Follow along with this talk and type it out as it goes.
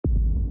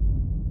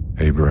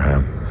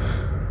Abraham,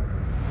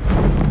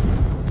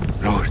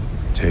 Lord,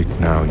 take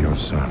now your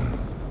son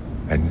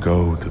and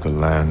go to the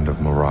land of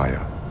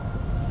Moriah,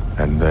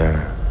 and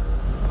there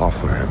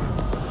offer him.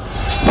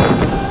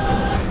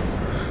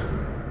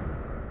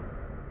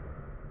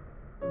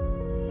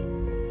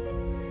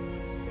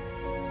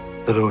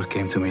 the Lord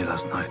came to me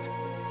last night.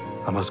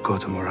 I must go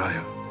to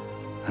Moriah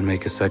and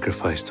make a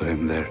sacrifice to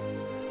him there.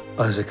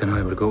 Isaac and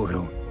I will go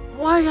alone.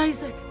 Why,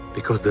 Isaac?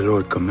 Because the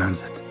Lord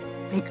commands it.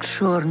 Make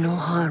sure no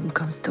harm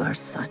comes to our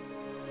son.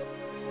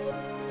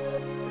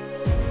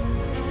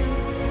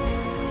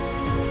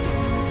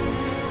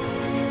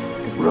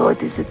 The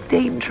road is a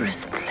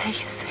dangerous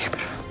place,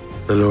 Abraham.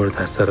 The Lord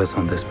has set us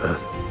on this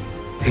path.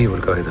 He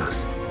will guide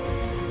us.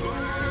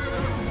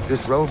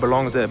 This road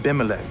belongs to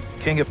Abimelech,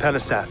 king of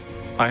Pelisath.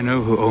 I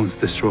know who owns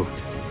this road.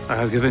 I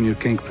have given your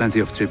king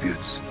plenty of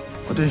tributes.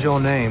 What is your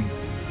name,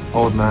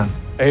 old man?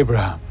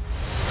 Abraham.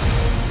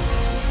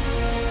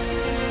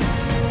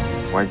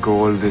 Why go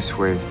all this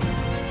way?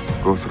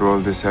 Go through all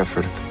this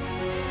effort?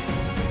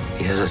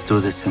 He has us do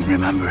this in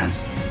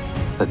remembrance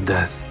that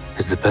death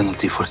is the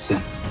penalty for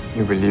sin.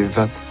 You believe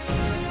that?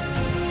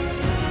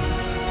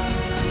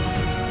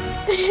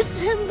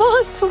 It's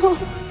impossible.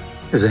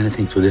 Is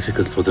anything too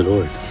difficult for the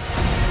Lord?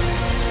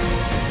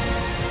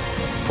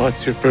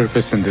 What's your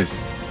purpose in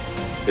this?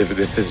 If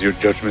this is your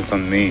judgment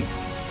on me,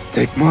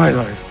 take my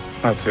life,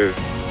 not his.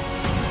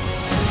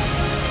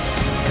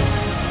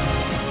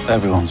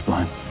 Everyone's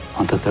blind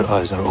until their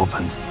eyes are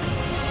opened.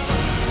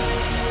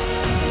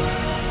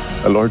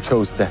 The Lord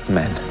chose that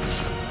man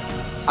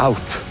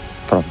out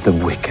from the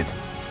wicked,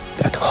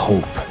 that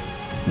hope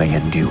may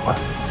endure.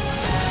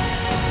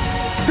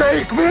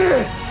 Take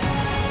me!